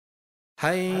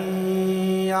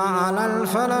حي على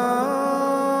الفلاح.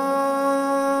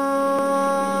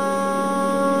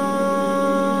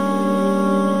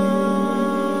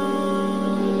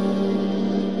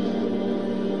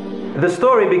 The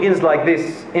story begins like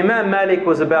this. Imam Malik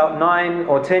was about 9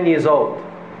 or 10 years old.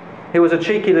 He was a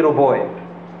cheeky little boy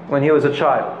when he was a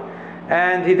child,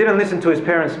 and he didn't listen to his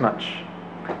parents much.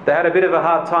 They had a bit of a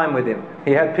hard time with him.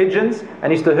 He had pigeons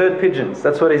and used to herd pigeons.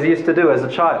 That's what he used to do as a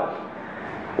child.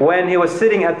 When he was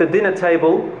sitting at the dinner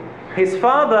table, his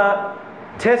father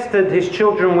tested his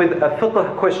children with a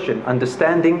fiqh question,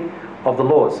 understanding of the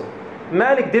laws.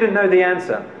 Malik didn't know the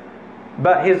answer,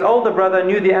 but his older brother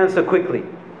knew the answer quickly.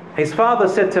 His father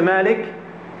said to Malik,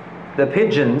 the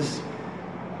pigeons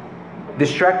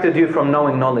distracted you from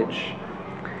knowing knowledge.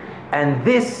 And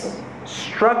this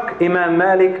struck Imam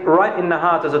Malik right in the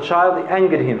heart as a child. It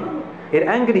angered him. It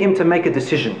angered him to make a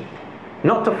decision.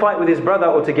 Not to fight with his brother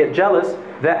or to get jealous.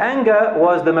 The anger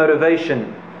was the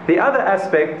motivation. The other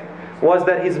aspect was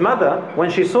that his mother, when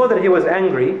she saw that he was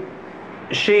angry,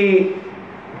 she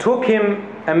took him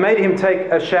and made him take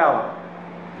a shower.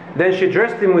 Then she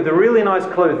dressed him with really nice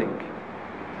clothing.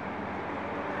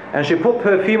 And she put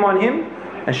perfume on him,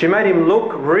 and she made him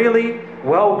look really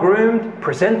well-groomed,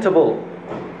 presentable,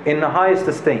 in the highest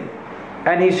esteem.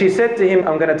 And she said to him,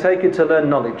 I'm going to take you to learn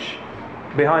knowledge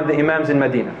behind the Imams in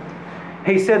Medina.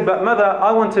 He said, but mother,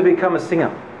 I want to become a singer.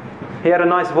 He had a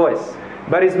nice voice.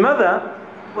 But his mother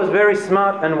was very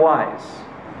smart and wise,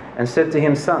 and said to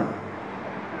him, son,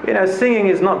 you know, singing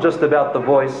is not just about the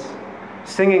voice.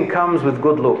 Singing comes with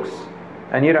good looks,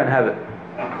 and you don't have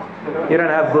it. You don't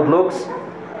have good looks.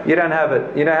 You don't have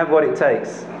it. You don't have what it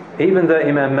takes. Even though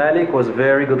Imam Malik was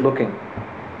very good looking.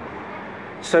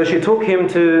 So she took him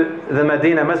to the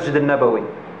Medina Masjid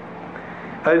al-Nabawi.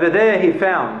 Over there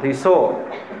he saw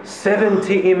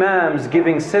 70 Imams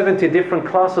giving 70 different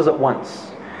classes at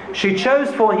once. She chose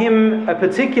for him a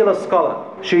particular scholar.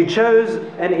 She chose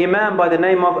an Imam by the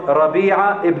name of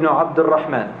Rabi'a ibn Abdul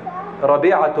Rahman.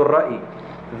 Rabi'atul Ra'i,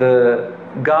 the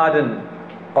garden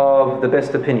of the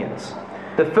best opinions.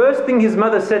 The first thing his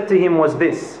mother said to him was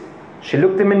this. She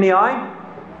looked him in the eye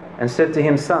and said to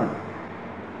him, son,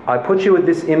 I put you with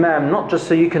this Imam not just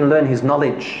so you can learn his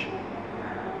knowledge.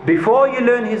 Before you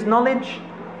learn his knowledge,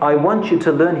 I want you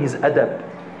to learn his adab,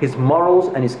 his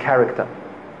morals and his character.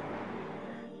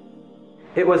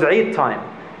 It was Eid time,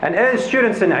 and as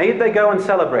students in Eid, they go and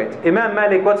celebrate. Imam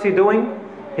Malik, what's he doing?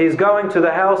 He's going to the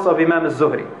house of Imam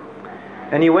al-Zuhri.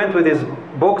 And he went with his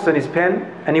books and his pen,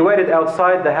 and he waited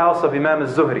outside the house of Imam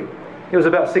al-Zuhri. He was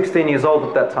about 16 years old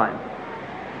at that time.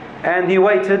 And he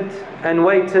waited and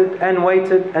waited and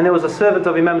waited, and there was a servant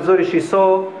of Imam al-Zuhri. She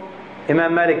saw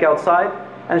Imam Malik outside,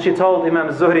 and she told Imam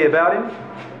al-Zuhri about him.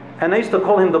 And they used to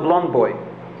call him the blonde boy.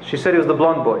 She said he was the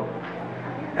blonde boy.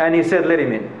 And he said, let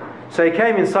him in. So he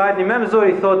came inside, and Imam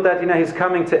al-Zuhri thought that, he's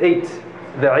coming to eat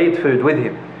the Eid food with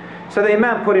him. So the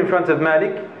Imam put in front of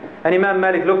Malik, and Imam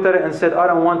Malik looked at it and said, I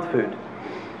don't want food.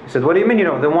 He said, what do you mean you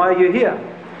don't? Then why are you here?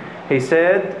 He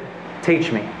said,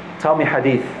 teach me, tell me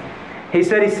hadith. He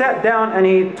said he sat down and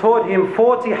he taught him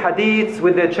 40 hadiths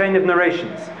with their chain of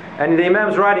narrations. And the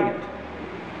Imam's writing it.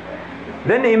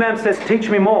 Then the Imam says, teach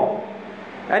me more.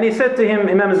 And he said to him,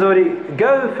 Imam Zuhri,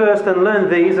 go first and learn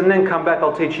these and then come back,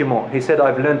 I'll teach you more. He said,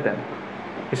 I've learned them.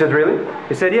 He said, really?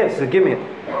 He said, yes. He said, give me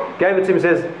it. Gave it to him, he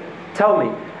says, tell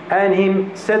me. And he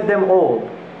said them all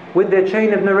with their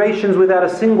chain of narrations without a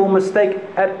single mistake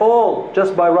at all,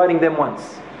 just by writing them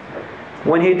once.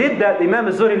 When he did that, the Imam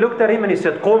Zuhri looked at him and he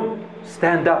said, Qum,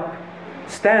 stand up.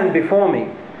 Stand before me.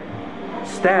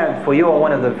 Stand, for you are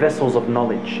one of the vessels of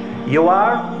knowledge. You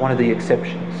are one of the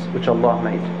exceptions which Allah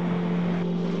made.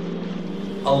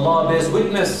 Allah bears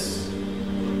witness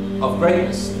of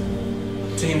greatness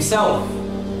to Himself,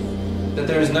 that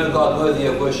there is no God worthy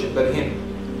of worship but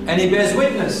Him. And He bears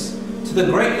witness to the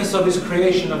greatness of His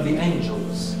creation of the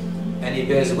angels. And He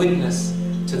bears witness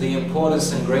to the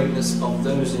importance and greatness of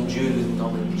those endued with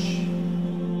knowledge.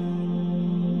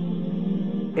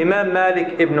 Imam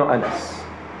Malik ibn Anas.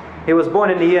 He was born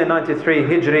in the year 93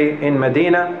 Hijri in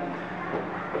Medina,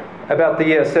 about the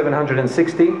year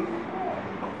 760.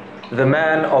 The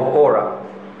man of aura.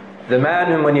 The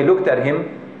man whom when you looked at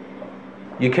him,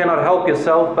 you cannot help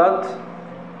yourself but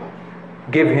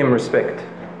give him respect.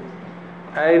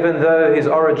 Even though his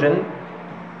origin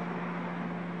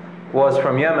was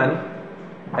from Yemen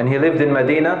and he lived in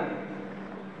Medina,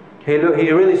 he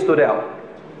really stood out.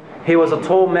 He was a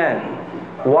tall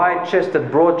man, wide-chested,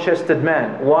 broad-chested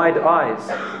man, wide eyes,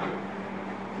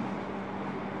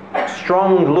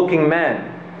 strong-looking man.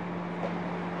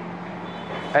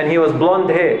 And he was blonde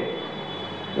hair,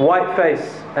 white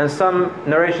face, and some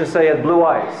narrations say he had blue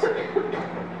eyes.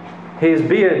 His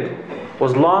beard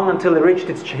was long until it reached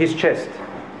his chest.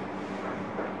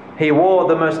 He wore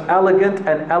the most elegant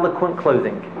and eloquent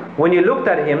clothing. When you looked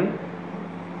at him,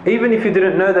 even if you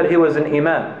didn't know that he was an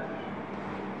imam,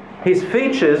 his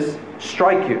features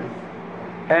strike you,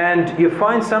 and you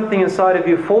find something inside of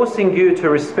you forcing you to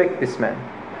respect this man.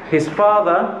 His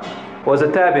father was a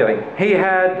tabi'i. He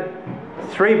had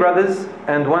 3 brothers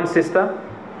and 1 sister.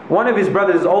 One of his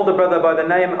brothers, his older brother by the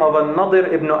name of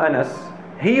Nadir ibn Anas,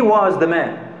 he was the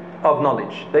man of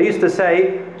knowledge. They used to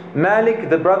say, Malik,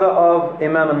 the brother of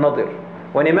Imam al-Nadir.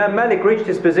 When Imam Malik reached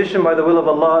his position by the will of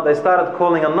Allah, they started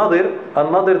calling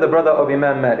al-Nadir the brother of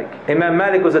Imam Malik. Imam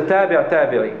Malik was a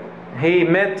tabi'i. He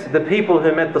met the people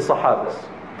who met the Sahabas.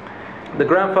 The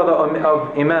grandfather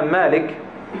of Imam Malik,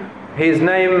 his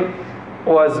name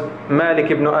was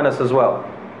Malik ibn Anas as well.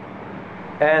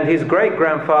 And his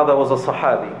great-grandfather was a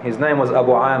Sahabi. His name was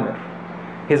Abu Amir.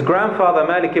 His grandfather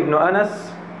Malik ibn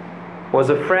Anas was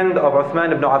a friend of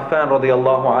Uthman ibn Affan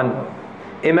radiyallahu anhu.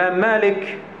 Imam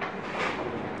Malik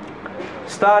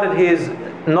started his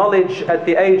knowledge at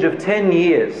the age of 10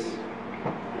 years.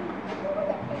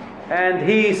 And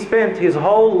he spent his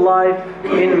whole life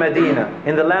in Medina,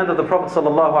 in the land of the Prophet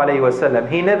sallallahu alaihi wasallam.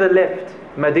 He never left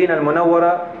Medina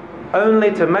al-Munawwara,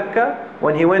 only to Mecca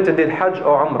when he went and did Hajj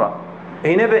or Umrah.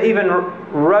 He never even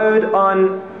rode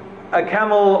on a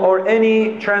camel or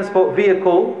any transport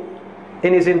vehicle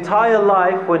in his entire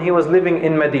life when he was living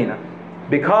in Medina.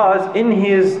 Because in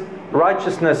his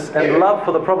righteousness and love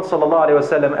for the Prophet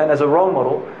ﷺ and as a role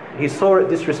model, he saw it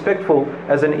disrespectful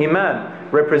as an imam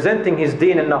representing his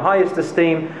deen in the highest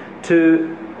esteem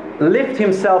to lift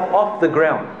himself off the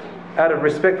ground out of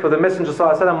respect for the Messenger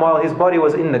ﷺ while his body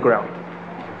was in the ground.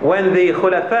 When the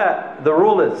khulafa, the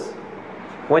rulers,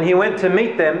 when he went to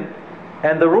meet them,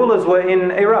 and the rulers were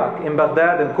in Iraq, in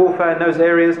Baghdad and Kufa and those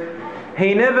areas,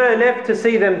 he never left to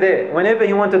see them there. Whenever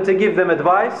he wanted to give them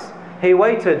advice, he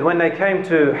waited when they came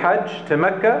to Hajj, to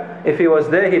Mecca. If he was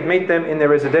there, he'd meet them in their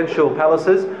residential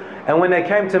palaces. And when they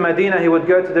came to Medina, he would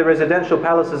go to the residential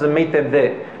palaces and meet them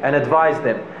there and advise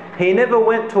them. He never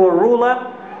went to a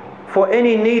ruler for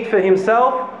any need for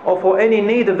himself or for any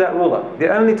need of that ruler. The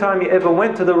only time he ever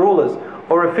went to the rulers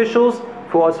or officials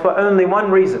was for only one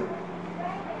reason,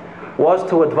 was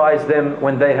to advise them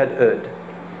when they had erred.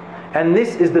 And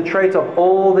this is the trait of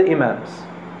all the imams,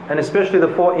 and especially the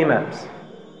 4 imams.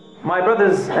 My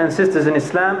brothers and sisters in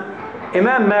Islam,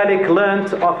 Imam Malik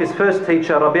learnt of his first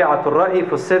teacher Rabi'at al-Ra'i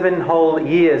for 7 whole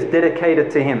years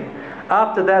dedicated to him.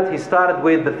 After that he started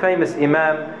with the famous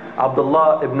Imam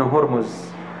Abdullah ibn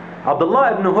Hurmuz.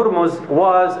 Abdullah ibn Hurmuz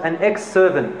was an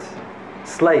ex-servant,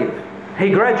 slave. He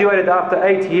graduated after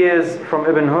 8 years from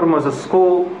Ibn Hurmuz's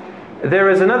school. There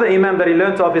is another Imam that he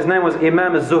learnt of, his name was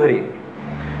Imam al-Zuhri.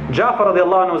 Ja'far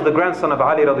radiallahu anhu was the grandson of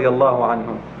Ali radiallahu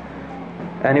anhu.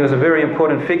 And he was a very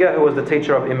important figure who was the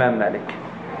teacher of Imam Malik.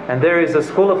 And there is a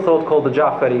school of thought called the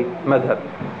Ja'fari madhab.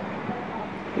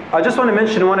 I just want to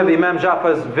mention one of Imam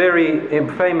Ja'far's very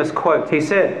famous quotes. He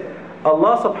said,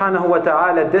 Allah subhanahu wa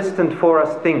ta'ala destined for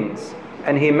us things,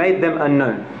 and He made them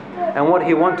unknown. And what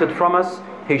He wanted from us,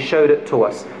 He showed it to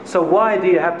us. So why do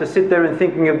you have to sit there and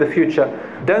thinking of the future?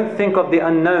 Don't think of the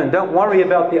unknown. Don't worry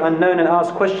about the unknown and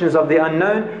ask questions of the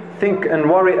unknown. Think and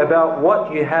worry about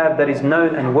what you have that is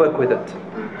known and work with it.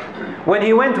 When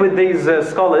he went with these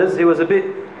scholars,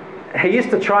 he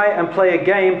used to try and play a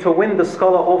game to win the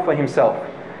scholar all for himself.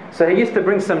 So he used to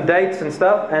bring some dates and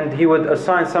stuff, and he would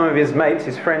assign some of his mates,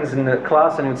 his friends in the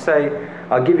class, and he would say,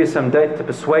 I'll give you some dates to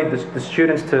persuade the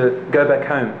students to go back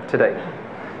home today.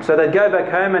 So they'd go back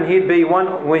home, and he'd be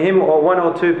with him or 1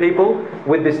 or 2 people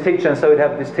with this teacher, and so he'd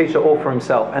have this teacher all for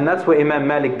himself. And that's where Imam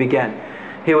Malik began.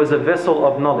 He was a vessel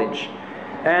of knowledge.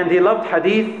 And he loved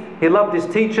hadith, he loved his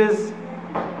teachers.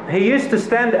 He used to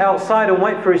stand outside and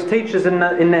wait for his teachers in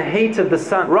the heat of the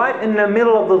sun, right in the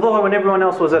middle of the dhuhr when everyone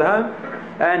else was at home,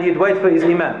 and he'd wait for his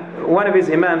imam. One of his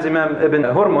imams, Imam Ibn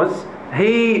Hurmuz,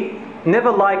 he never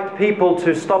liked people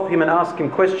to stop him and ask him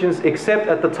questions except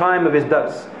at the time of his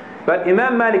dars. But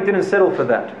Imam Malik didn't settle for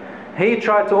that. He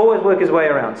tried to always work his way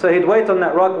around. So he'd wait on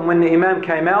that rock, and when the imam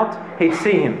came out, he'd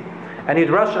see him. And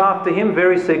he'd rush after him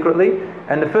very secretly,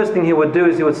 and the first thing he would do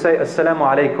is he would say, Assalamu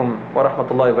alaikum wa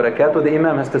rahmatullahi wa barakatuh. The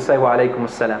imam has to say, Wa alaikum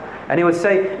assalam. And he would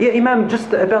say, yeah, imam,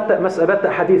 just about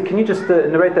that hadith, can you just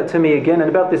narrate that to me again? And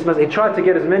about this mas'ala. He tried to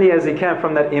get as many as he can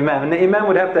from that imam, and the imam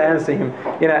would have to answer him,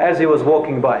 as he was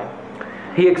walking by.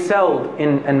 He excelled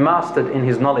and mastered in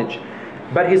his knowledge.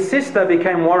 But his sister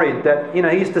became worried that, he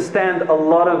used to stand a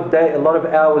lot of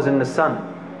hours in the sun.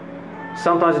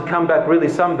 Sometimes he'd come back really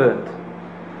sunburnt.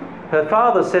 Her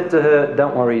father said to her,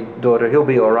 don't worry daughter, he'll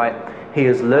be alright. He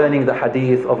is learning the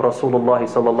hadith of Rasulullah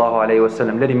sallallahu alayhi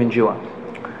wasallam. Let him endure.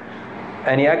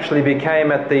 And he actually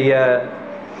became at the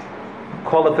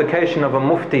qualification of a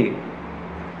mufti,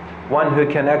 one who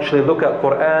can actually look at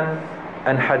Quran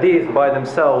and hadith by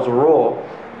themselves raw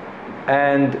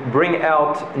and bring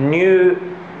out new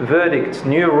verdicts,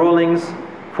 new rulings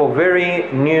for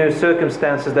very new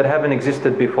circumstances that haven't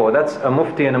existed before. That's a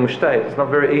mufti and a mujtahid. It's not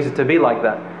very easy to be like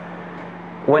that.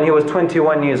 When he was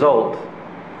 21 years old,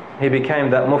 he became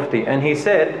that mufti, and he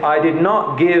said, I did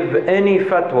not give any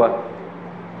fatwa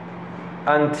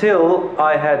until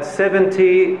I had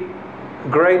 70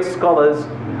 great scholars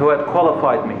who had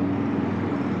qualified me.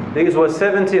 These were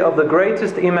 70 of the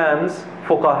greatest imams,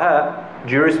 fuqaha,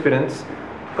 jurisprudence,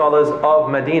 scholars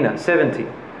of Medina, 70,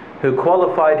 who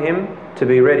qualified him to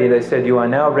be ready. They said, you are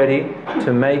now ready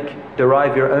to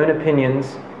derive your own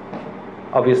opinions,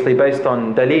 obviously based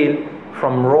on dalil,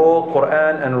 from raw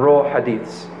Quran and raw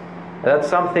hadiths. That's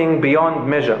something beyond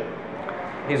measure.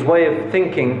 His way of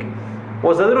thinking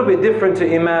was a little bit different to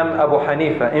Imam Abu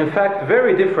Hanifa. In fact,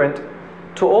 very different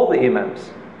to all the Imams.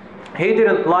 He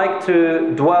didn't like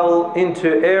to dwell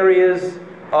into areas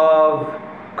of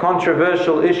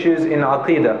controversial issues in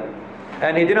Aqidah.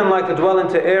 And he didn't like to dwell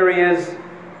into areas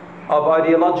of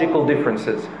ideological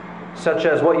differences, such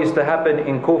as what used to happen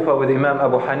in Kufa with Imam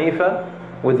Abu Hanifa,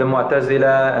 with the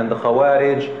Mu'tazila and the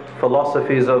Khawarij,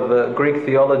 philosophies of Greek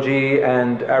theology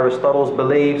and Aristotle's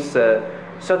beliefs,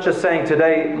 such as saying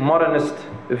today modernist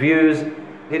views.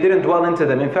 He didn't dwell into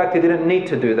them. In fact, he didn't need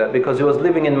to do that because he was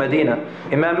living in Medina.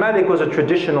 Imam Malik was a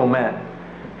traditional man.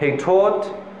 He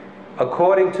taught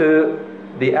according to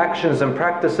the actions and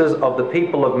practices of the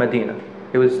people of Medina.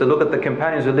 He was to look at the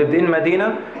companions who lived in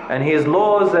Medina, and his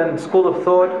laws and school of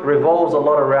thought revolves a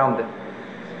lot around it.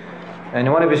 And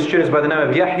one of his students by the name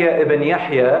of Yahya ibn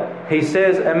Yahya, he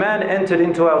says, a man entered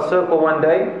into our circle one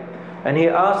day and he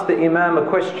asked the Imam a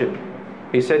question.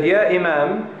 He said, Ya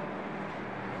Imam,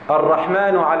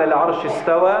 Ar-Rahmanu ala al-Arsh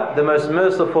istawa, the most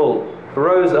merciful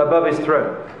rose above his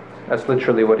throne. That's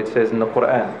literally what it says in the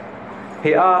Quran.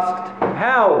 He asked,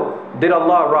 how did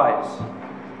Allah rise?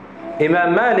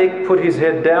 Imam Malik put his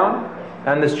head down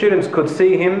and the students could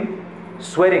see him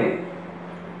sweating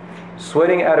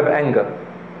out of anger.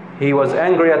 He was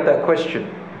angry at that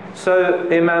question. So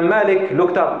Imam Malik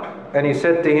looked up and he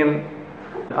said to him,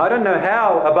 I don't know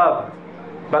how above,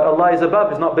 but Allah is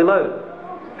above, is not below.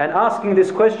 And asking this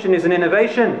question is an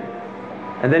innovation.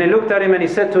 And then he looked at him and he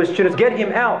said to his students, get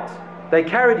him out. They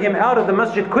carried him out of the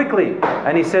masjid quickly.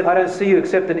 And he said, I don't see you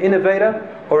except an innovator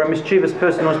or a mischievous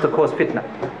person who wants to cause fitna.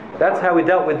 That's how we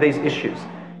dealt with these issues.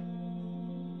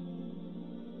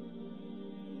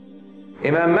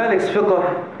 Imam Malik's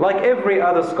fiqh, like every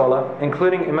other scholar,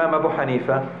 including Imam Abu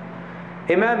Hanifa,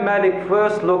 Imam Malik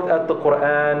first looked at the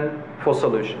Quran for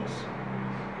solutions.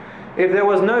 If there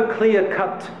was no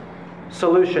clear-cut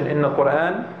solution in the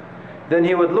Quran, then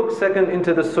he would look second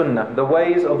into the Sunnah, the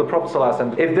ways of the Prophet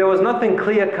ﷺ. If there was nothing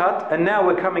clear-cut, and now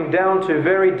we're coming down to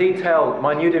very detailed,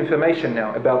 minute information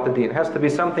now about the deen, it has to be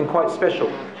something quite special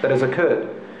that has occurred,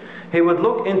 he would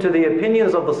look into the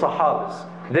opinions of the Sahabas.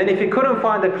 Then if he couldn't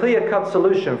find a clear-cut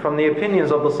solution from the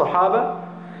opinions of the Sahaba,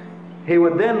 he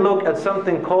would then look at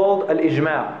something called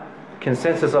al-ijma',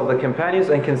 consensus of the companions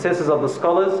and consensus of the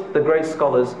scholars, the great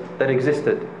scholars that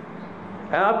existed.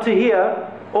 And up to here,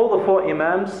 all the four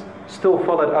Imams still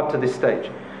followed up to this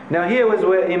stage. Now here was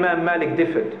where Imam Malik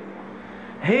differed.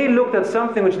 He looked at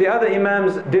something which the other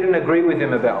Imams didn't agree with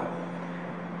him about,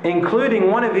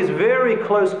 including one of his very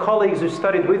close colleagues who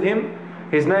studied with him.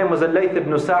 His name was Al-Layth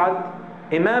ibn Sa'd.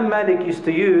 Imam Malik used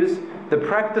to use the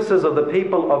practices of the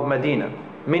people of Medina,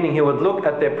 meaning he would look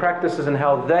at their practices and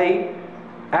how they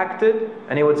acted,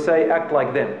 and he would say, act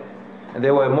like them. And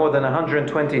there were more than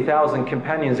 120,000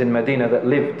 companions in Medina that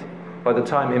lived by the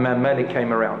time Imam Malik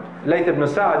came around. Layth ibn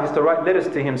Sa'd used to write letters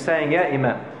to him saying, Ya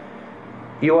Imam,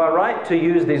 you are right to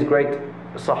use these great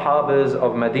Sahabas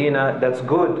of Medina, that's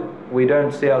good. We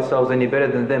don't see ourselves any better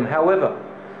than them. However,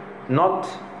 not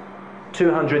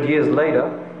 200 years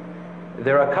later,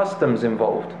 there are customs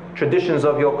involved, traditions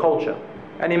of your culture.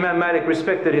 And Imam Malik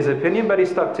respected his opinion, but he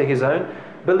stuck to his own,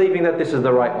 believing that this is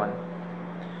the right one.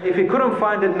 If he couldn't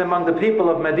find it among the people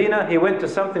of Medina, he went to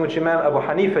something which Imam Abu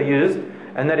Hanifa used,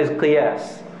 and that is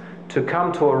qiyas, to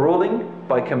come to a ruling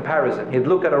by comparison. He'd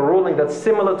look at a ruling that's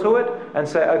similar to it and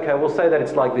say, okay, we'll say that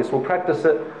it's like this, we'll practice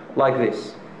it like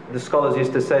this. The scholars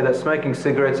used to say that smoking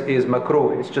cigarettes is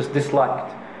makruh, it's just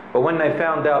disliked. But when they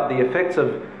found out the effects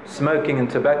of smoking and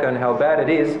tobacco and how bad it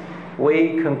is,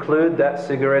 we conclude that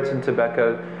cigarettes and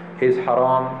tobacco is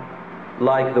haram,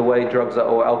 like the way drugs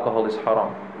or alcohol is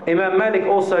haram. Imam Malik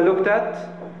also looked at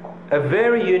a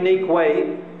very unique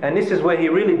way, and this is where he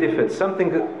really differed,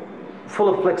 something full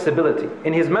of flexibility.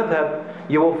 In his madhab,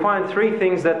 you will find three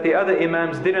things that the other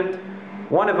imams didn't.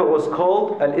 One of it was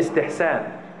called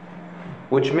al-istihsan,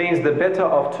 which means the better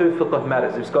of two fiqh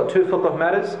matters. If he's got two fiqh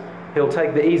matters, he'll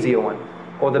take the easier one,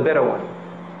 or the better one.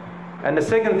 And the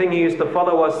second thing he used to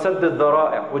follow was sadd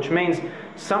al-dhara'i', which means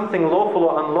something lawful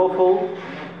or unlawful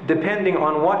depending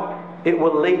on what it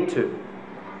will lead to.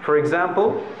 For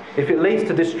example, if it leads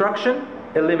to destruction,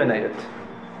 eliminate it.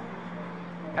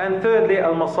 And thirdly,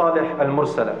 al-masalih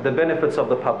al-mursala, the benefits of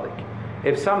the public.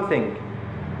 If something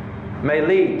may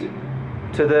lead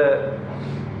to the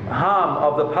harm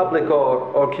of the public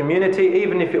or community,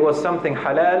 even if it was something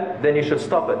halal, then you should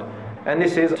stop it. And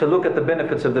this is to look at the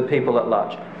benefits of the people at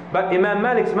large. But Imam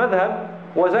Malik's madhab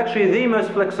was actually the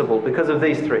most flexible because of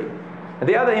these three.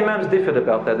 The other imams differed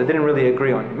about that. They didn't really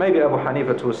agree on it. Maybe Abu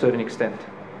Hanifa to a certain extent.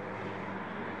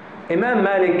 Imam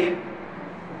Malik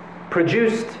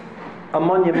produced a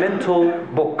monumental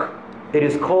book. It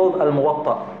is called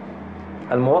Al-Muwatta.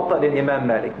 Al-Muwatta lil Imam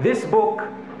Malik. This book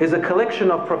is a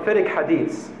collection of prophetic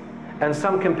hadiths and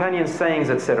some companion sayings,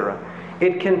 etc.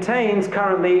 It contains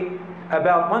currently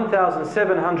about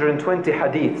 1,720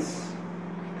 hadiths.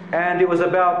 And it was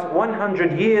about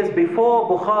 100 years before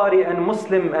Bukhari and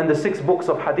Muslim and the 6 books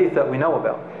of hadith that we know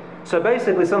about. So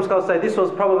basically, some scholars say this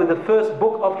was probably the first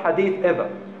book of hadith ever.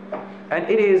 And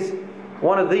it is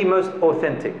one of the most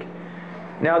authentic.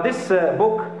 Now this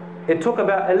book, it took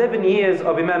about 11 years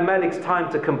of Imam Malik's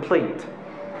time to complete.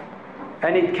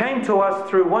 And it came to us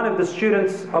through one of the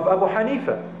students of Abu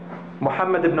Hanifa,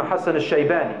 Muhammad ibn Hassan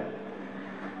al-Shaybani,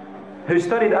 who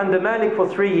studied under Malik for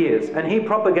 3 years. And he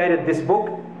propagated this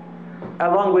book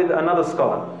along with another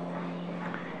scholar.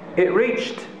 It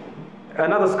reached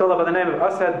another scholar by the name of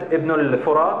Asad ibn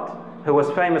al-Furat, who was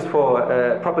famous for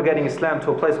propagating Islam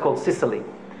to a place called Sicily.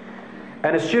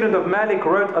 And a student of Malik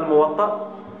wrote Al-Muwatta,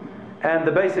 and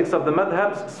the basics of the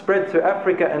madhabs spread through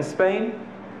Africa and Spain.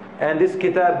 And this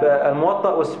kitab,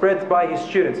 Al-Muwatta, was spread by his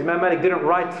students. Imam Malik didn't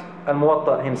write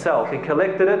Al-Muwatta himself. He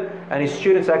collected it, and his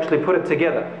students actually put it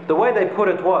together. The way they put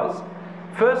it was,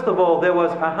 first of all, there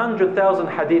was 100,000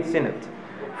 hadiths in it.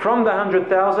 From the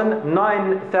 100,000,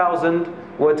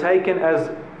 9,000 were taken as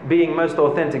being most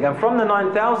authentic. And from the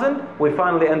 9,000, we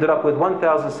finally ended up with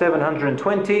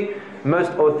 1,720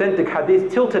 most authentic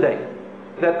hadith till today.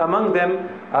 That among them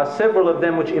are several of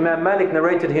them which Imam Malik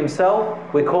narrated himself.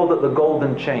 We called it the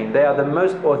golden chain. They are the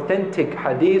most authentic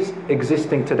hadiths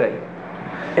existing today.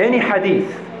 Any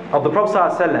hadith of the Prophet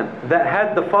ﷺ that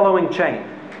had the following chain: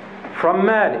 from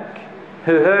Malik,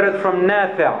 who heard it from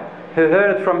Nafi', who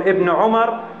heard it from Ibn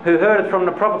Umar, who heard it from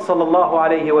the Prophet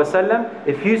ﷺ.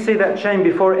 If you see that chain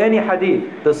before any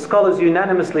hadith, the scholars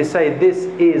unanimously say this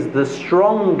is the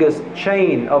strongest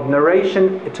chain of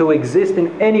narration to exist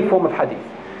in any form of hadith.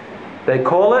 They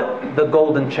call it the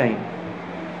golden chain.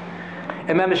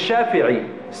 Imam al-Shafi'i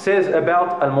says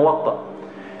about Al-Muwatta,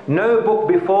 no book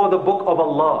before the book of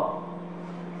Allah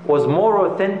was more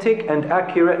authentic and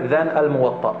accurate than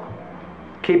Al-Muwatta.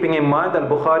 Keeping in mind that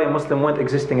Bukhari and Muslim weren't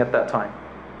existing at that time.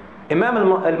 Imam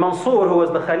al-Mansur, who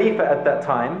was the Khalifa at that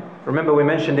time, remember we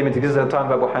mentioned him, it existed at the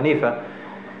time of Abu Hanifa,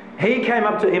 he came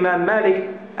up to Imam Malik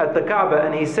at the Kaaba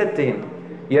and he said to him,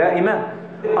 Ya Imam,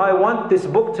 I want this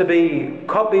book to be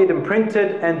copied and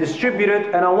printed and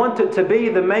distributed, and I want it to be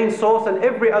the main source and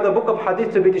every other book of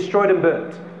hadith to be destroyed and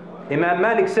burnt. Imam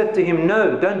Malik said to him,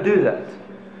 no, don't do that.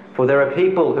 For there are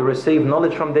people who receive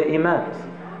knowledge from their imams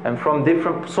and from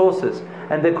different sources,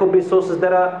 and there could be sources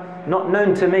that are not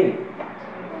known to me.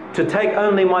 To take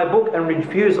only my book and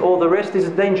refuse all the rest is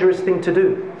a dangerous thing to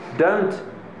do. Don't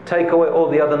take away all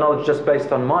the other knowledge just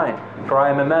based on mine, for I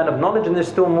am a man of knowledge and there's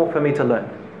still more for me to learn.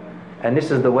 And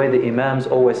this is the way the Imams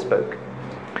always spoke.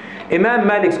 Imam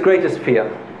Malik's greatest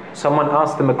fear, someone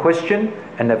asked them a question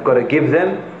and they've got to give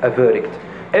them a verdict.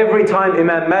 Every time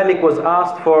Imam Malik was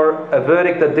asked for a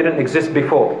verdict that didn't exist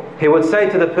before, he would say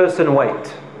to the person,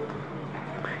 wait.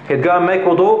 He'd go and make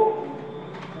wudu,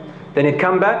 then he'd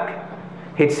come back,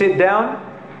 he'd sit down,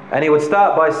 and he would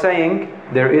start by saying,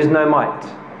 there is no might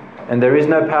and there is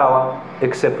no power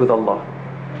except with Allah.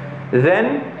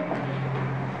 Then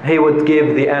he would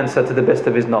give the answer to the best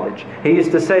of his knowledge. He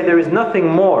used to say, there is nothing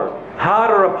more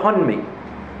harder upon me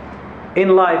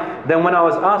in life than when I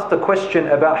was asked a question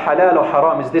about halal or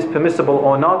haram, is this permissible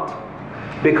or not?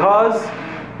 Because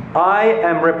I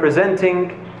am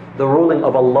representing the ruling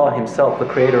of Allah Himself, the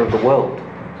creator of the world.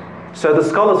 So the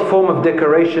scholar's form of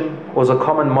decoration was a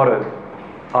common motto: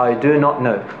 I do not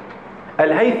know.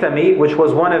 Al-Haythami, which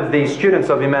was one of the students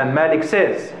of Imam Malik,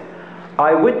 says,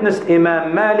 I witnessed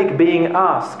Imam Malik being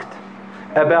asked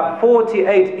about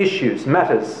 48 issues,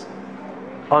 matters,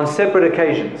 on separate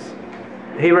occasions.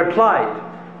 He replied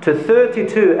to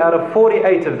 32 out of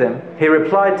 48 of them. He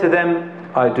replied to them,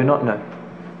 I do not know.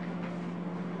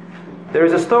 There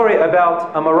is a story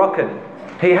about a Moroccan.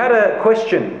 He had a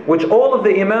question which all of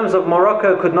the Imams of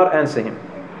Morocco could not answer him.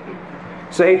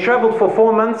 So he traveled for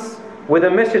 4 months with a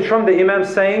message from the Imam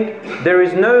saying, there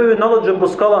is no knowledgeable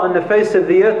scholar on the face of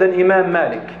the earth than Imam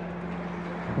Malik.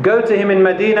 Go to him in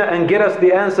Medina and get us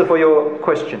the answer for your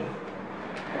question.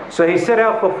 So he set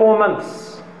out for 4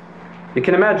 months. You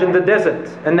can imagine the desert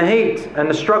and the heat and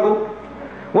the struggle.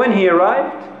 When he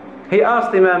arrived, he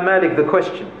asked Imam Malik the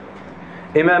question.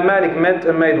 Imam Malik met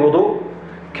and made wudu,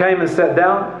 came and sat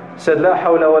down, said, La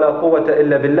hawla wa la quwwata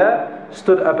illa billah,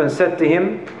 stood up and said to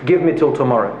him, give me till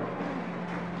tomorrow.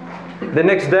 The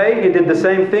next day he did the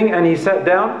same thing and he sat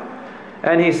down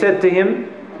and he said to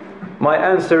him, my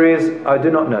answer is, I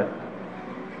do not know.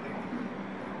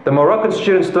 The Moroccan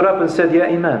student stood up and said, Ya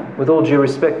Imam, with all due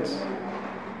respect,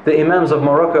 the Imams of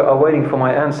Morocco are waiting for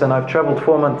my answer and I've traveled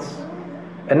 4 months.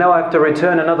 And now I have to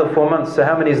return another 4 months. So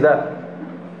how many is that?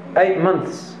 8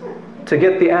 months to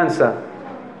get the answer.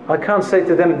 I can't say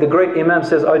to them, the great Imam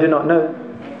says, I do not know.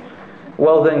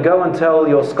 Well then go and tell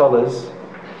your scholars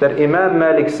that Imam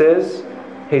Malik says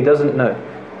he doesn't know.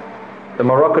 The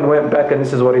Moroccan went back and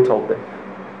this is what he told them.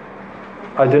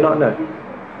 I do not know.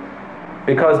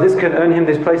 Because this can earn him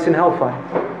this place in hellfire.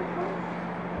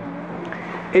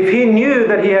 If he knew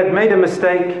that he had made a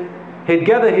mistake, he'd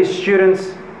gather his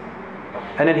students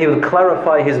and then he would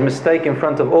clarify his mistake in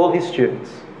front of all his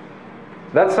students.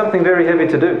 That's something very heavy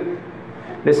to do.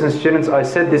 Listen students, I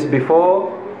said this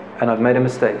before and I've made a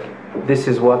mistake. This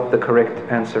is what the correct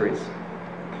answer is.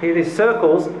 In his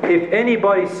circles, if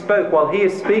anybody spoke while he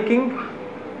is speaking,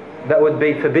 that would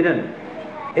be forbidden.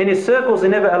 In his circles, he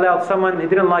never allowed someone, he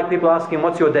didn't like people asking,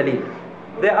 what's your daleel?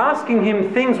 They're asking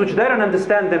him things which they don't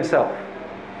understand themselves.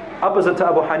 Opposite to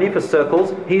Abu Hanifa's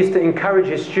circles, he used to encourage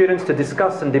his students to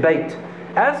discuss and debate.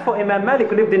 As for Imam Malik,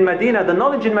 who lived in Medina, the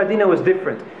knowledge in Medina was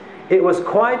different. It was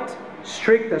quite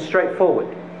strict and straightforward.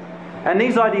 And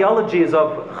these ideologies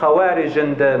of Khawarij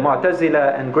and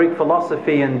Mu'tazila and Greek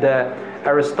philosophy and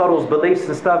Aristotle's beliefs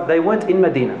and stuff, they weren't in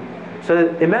Medina.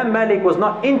 So Imam Malik was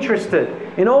not interested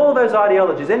in all those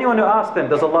ideologies. Anyone who asked them,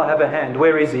 does Allah have a hand?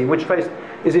 Where is he? Which face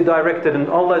is he directed? And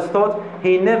all those thoughts,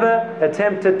 he never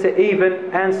attempted to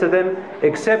even answer them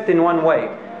except in one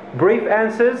way. Brief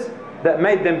answers that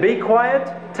made them be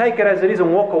quiet, take it as it is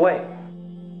and walk away.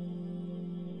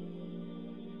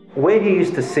 Where he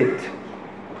used to sit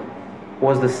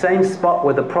was the same spot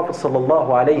where the Prophet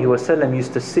ﷺ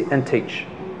used to sit and teach.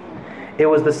 It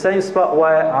was the same spot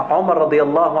where Umar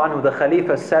radiallahu anhu, the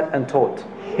Khalifa, sat and taught.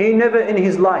 He never in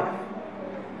his life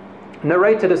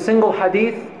narrated a single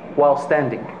hadith while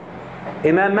standing.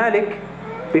 Imam Malik,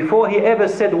 before he ever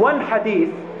said one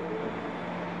hadith,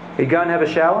 he'd go and have a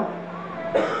shower,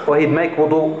 or he'd make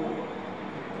wudu,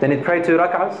 then he'd pray 2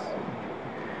 rak'ahs,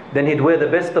 then he'd wear the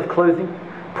best of clothing,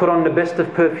 put on the best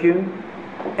of perfume,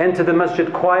 enter the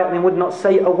masjid quietly and would not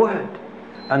say a word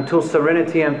until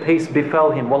serenity and peace befell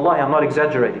him. Wallahi, I'm not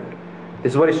exaggerating.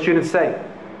 This is what his students say.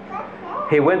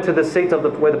 He went to the seat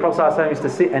of where the Prophet ﷺ used to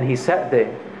sit and he sat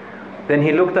there. Then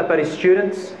he looked up at his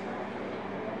students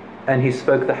and he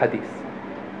spoke the hadith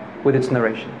with its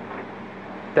narration.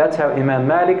 That's how Imam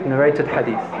Malik narrated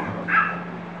hadith.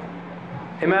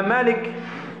 Imam Malik,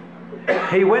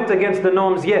 he went against the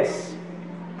norms, yes,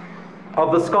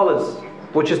 of the scholars,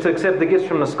 which is to accept the gifts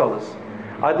from the scholars.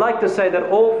 I'd like to say that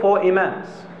all 4 Imams,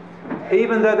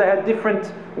 even though they had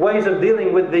different ways of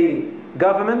dealing with the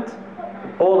government,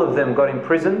 all of them got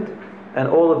imprisoned and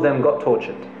all of them got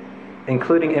tortured,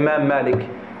 including Imam Malik,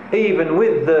 even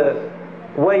with the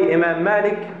way Imam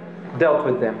Malik dealt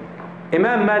with them.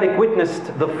 Imam Malik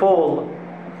witnessed the fall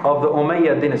of the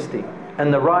Umayyad dynasty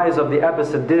and the rise of the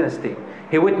Abbasid dynasty.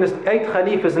 He witnessed 8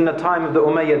 Khalifas in the time of the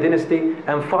Umayyad dynasty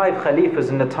and 5 Khalifas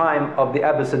in the time of the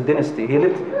Abbasid dynasty. He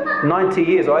lived 90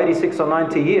 years or 86 or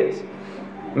 90 years,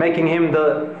 making him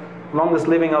the longest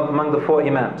living among the 4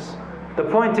 Imams. The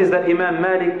point is that Imam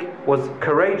Malik was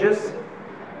courageous,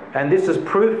 and this is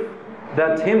proof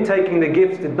that him taking the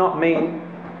gifts did not mean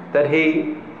that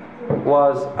he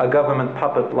was a government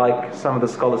puppet like some of the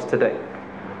scholars today.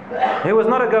 He was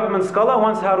not a government scholar.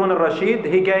 Once Harun al-Rashid,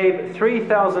 he gave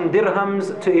 3,000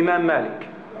 dirhams to Imam Malik.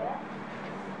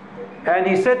 And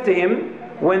he said to him,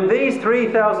 when these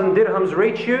 3,000 dirhams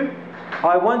reach you,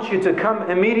 I want you to come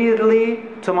immediately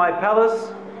to my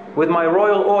palace with my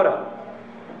royal order.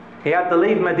 He had to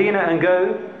leave Medina and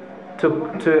go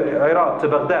to Iraq, to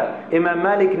Baghdad. Imam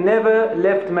Malik never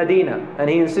left Medina, and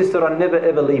he insisted on never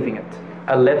ever leaving it.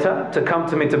 A letter to come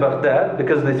to me to Baghdad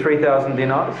because of the 3,000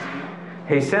 dinars.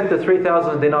 He sent the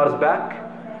 3,000 dinars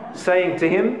back, saying to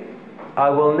him, I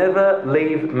will never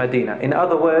leave Medina. In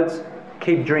other words,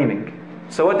 keep dreaming.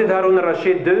 So what did Harun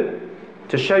al-Rashid do?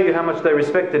 To show you how much they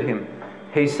respected him,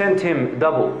 he sent him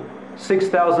double,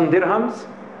 6,000 dirhams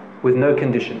with no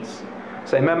conditions.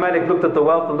 So Imam Malik looked at the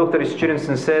wealth and looked at his students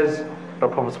and says, the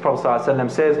Prophet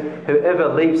ﷺ says,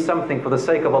 whoever leaves something for the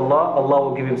sake of Allah, Allah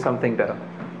will give him something better.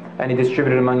 And he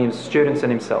distributed among his students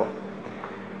and himself.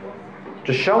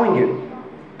 Just showing you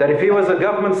that if he was a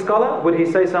government scholar, would he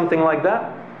say something like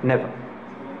that? Never.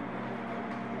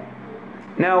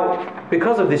 Now,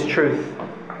 because of this truth,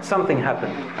 something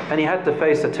happened, and he had to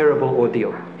face a terrible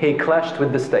ordeal. He clashed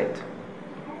with the state.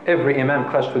 Every Imam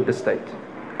clashed with the state.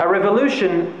 A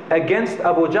revolution against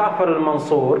Abu Ja'far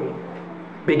al-Mansur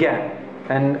began.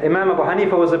 And Imam Abu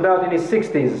Hanifa was about in his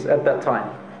 60s at that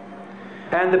time.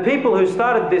 And the people who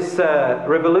started this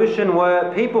revolution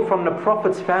were people from the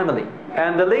Prophet's family.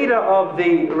 And the leader of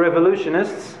the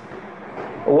revolutionists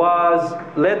was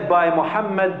led by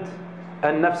Muhammad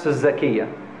al-Nafs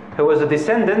al-Zakiyya, who was a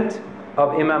descendant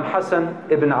of Imam Hassan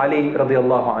ibn Ali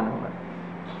radiallahu anhu.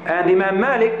 And Imam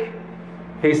Malik,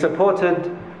 he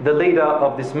supported the leader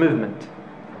of this movement.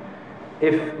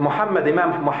 If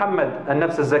Imam Muhammad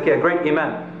al-Nafs al-Zakiyya, a great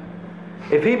Imam,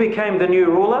 if he became the new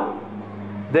ruler,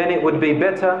 then it would be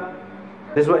better.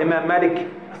 This is what Imam Malik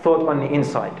thought on the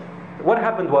inside. What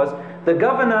happened was, the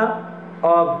governor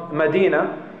of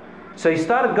Medina, so he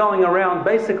started going around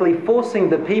basically forcing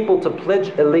the people to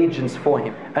pledge allegiance for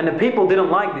him. And the people didn't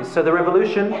like this, so the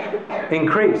revolution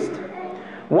increased.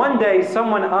 One day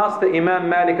someone asked the Imam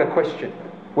Malik a question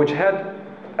which had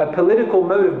a political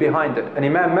motive behind it. And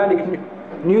Imam Malik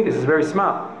knew this, is very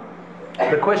smart.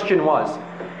 The question was,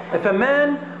 if a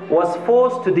man was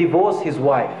forced to divorce his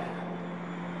wife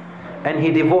and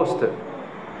he divorced her,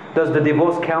 does the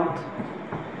divorce count?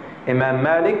 Imam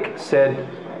Malik said,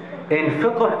 in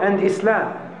fiqh and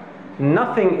Islam,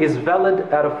 nothing is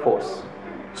valid out of force.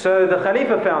 So the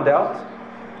Khalifa found out,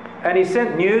 and he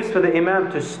sent news for the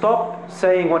Imam to stop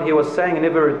saying what he was saying and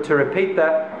never to repeat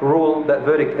that rule, that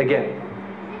verdict again.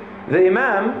 The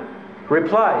Imam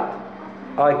replied,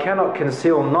 I cannot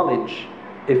conceal knowledge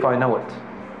if I know it.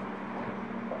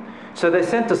 So they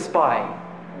sent a spy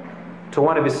to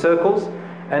one of his circles,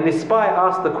 and this spy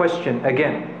asked the question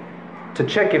again to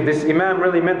check if this Imam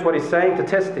really meant what he's saying, to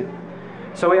test him.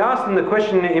 So he asked him the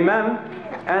question, and the Imam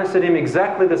answered him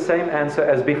exactly the same answer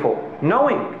as before,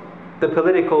 knowing the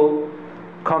political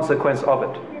consequence of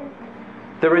it.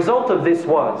 The result of this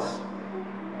was,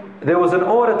 there was an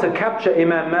order to capture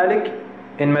Imam Malik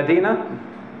in Medina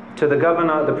to the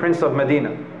governor, the prince of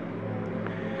Medina.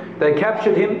 They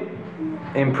captured him,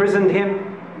 imprisoned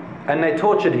him, and they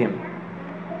tortured him.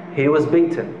 He was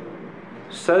beaten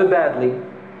so badly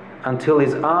until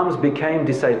his arms became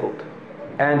disabled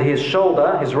and his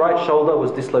shoulder, his right shoulder,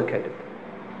 was dislocated.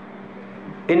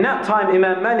 In that time,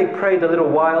 Imam Malik prayed a little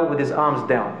while with his arms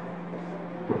down.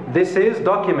 This is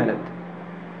documented.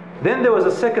 Then there was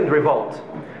a second revolt.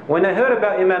 When they heard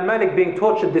about Imam Malik being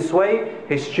tortured this way,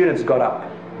 his students got up.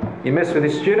 You mess with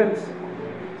his students?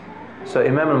 So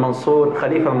Imam al-Mansur,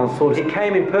 Khalifa al-Mansur, he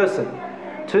came in person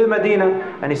to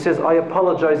Medina and he says, I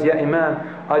apologize, Ya Imam,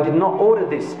 I did not order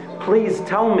this. Please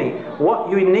tell me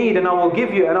what you need and I will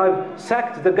give you. And I've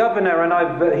sacked the governor and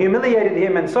I've humiliated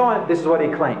him and so on. This is what he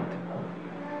claimed.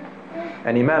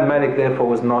 And Imam Malik therefore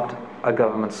was not a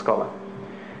government scholar.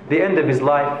 The end of his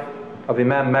life of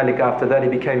Imam Malik, after that he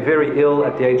became very ill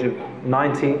at the age of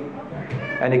 90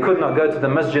 and he could not go to the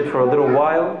masjid for a little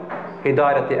while. He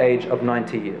died at the age of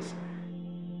 90 years.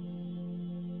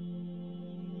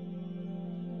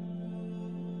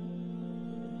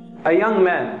 A young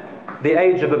man, the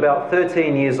age of about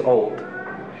 13 years old,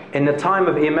 in the time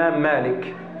of Imam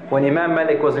Malik, when Imam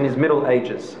Malik was in his middle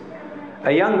ages,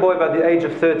 a young boy by the age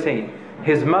of 13,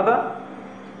 his mother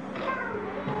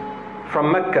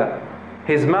from Mecca,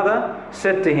 his mother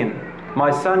said to him, my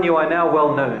son, you are now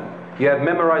well known. You have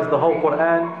memorized the whole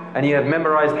Quran and you have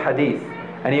memorized hadith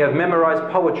and you have memorized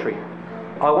poetry.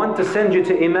 I want to send you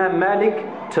to Imam Malik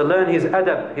to learn his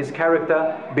adab, his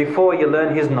character, before you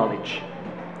learn his knowledge.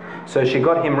 So she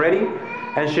got him ready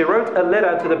and she wrote a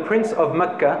letter to the prince of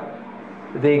Mecca,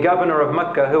 the governor of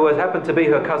Mecca, who happened to be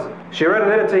her cousin. She wrote a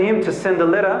letter to him to send a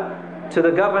letter to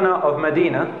the governor of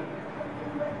Medina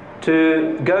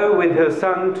to go with her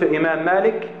son to Imam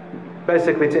Malik,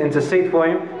 basically to intercede for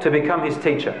him to become his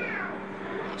teacher.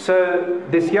 So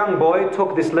this young boy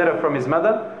took this letter from his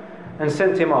mother and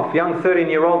sent him off. Young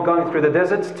 13-year-old going through the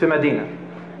deserts to Medina,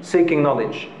 seeking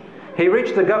knowledge. He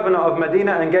reached the governor of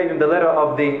Medina and gave him the letter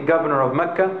of the governor of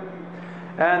Mecca.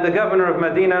 And the governor of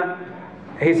Medina,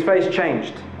 his face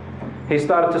changed. He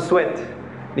started to sweat.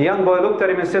 The young boy looked at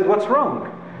him and said, "What's wrong?"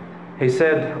 He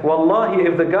said, "Wallahi,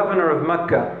 if the governor of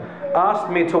Mecca asked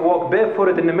me to walk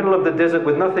barefooted in the middle of the desert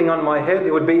with nothing on my head,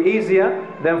 it would be easier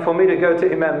than for me to go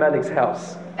to Imam Malik's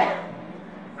house."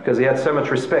 Because he had so much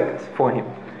respect for him.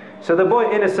 So the boy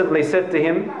innocently said to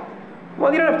him,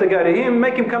 "Well, you don't have to go to him,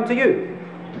 make him come to you."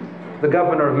 The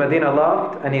governor of Medina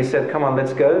laughed and he said, "Come on,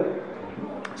 let's go."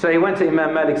 So he went to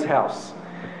Imam Malik's house.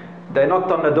 They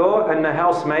knocked on the door and the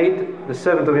housemaid, the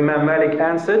servant of Imam Malik,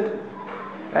 answered,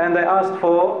 and they asked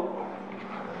for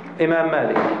Imam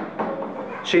Malik.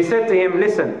 She said to him,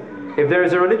 "Listen, if there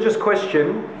is a religious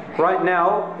question, right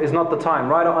now is not the time.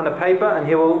 Write it on a paper and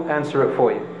he will answer it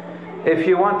for you. If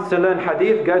you want to learn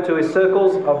hadith, go to his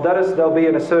circles of daras, they'll be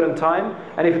in a certain time.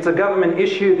 And if it's a government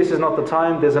issue, this is not the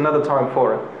time, there's another time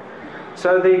for it."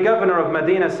 So the governor of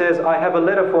Medina says, "I have a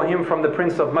letter for him from the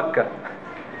prince of Mecca."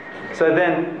 So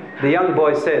then the young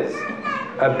boy says,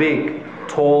 a big,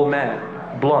 tall man,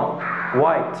 blonde,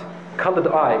 white, colored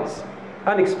eyes,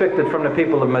 unexpected from the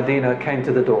people of Medina, came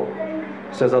to the door.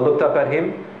 Says, I looked up at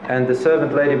him and the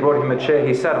servant lady brought him a chair,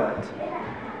 he sat on it.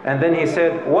 And then he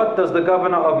said, "What does the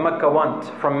governor of Mecca want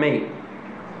from me?"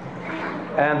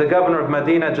 And the governor of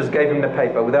Medina just gave him the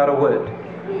paper without a word.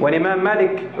 When Imam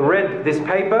Malik read this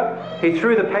paper, he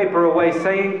threw the paper away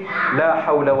saying, "La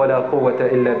hawla wa la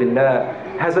quwwata illa billah."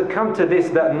 Has it come to this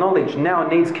that knowledge now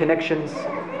needs connections?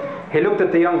 He looked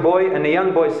at the young boy and the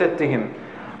young boy said to him,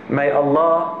 "May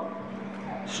Allah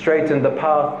straighten the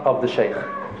path of the Shaykh."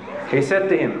 He said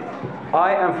to him,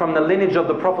 "I am from the lineage of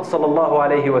the Prophet sallallahu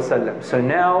alaihi wasallam." So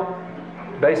now,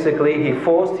 basically,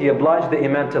 he obliged the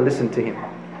Imam to listen to him.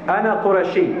 "Ana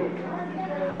Qurashi.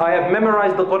 I have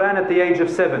memorized the Quran at the age of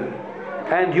 7.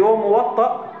 And your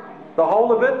Muwatta, the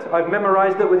whole of it, I've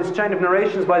memorized it with its chain of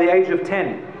narrations by the age of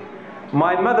 10.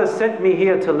 My mother sent me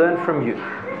here to learn from you."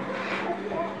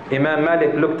 Imam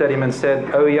Malik looked at him and said,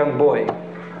 "O young boy,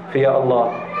 fear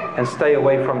Allah and stay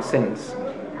away from sins.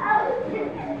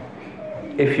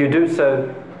 If you do so,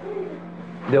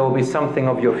 there will be something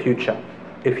of your future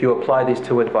if you apply these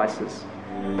two advices."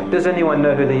 Does anyone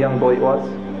know who the young boy was?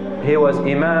 He was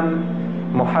Imam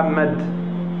Muhammad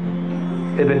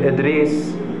ibn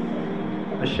Idris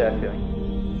al-Shafi'i.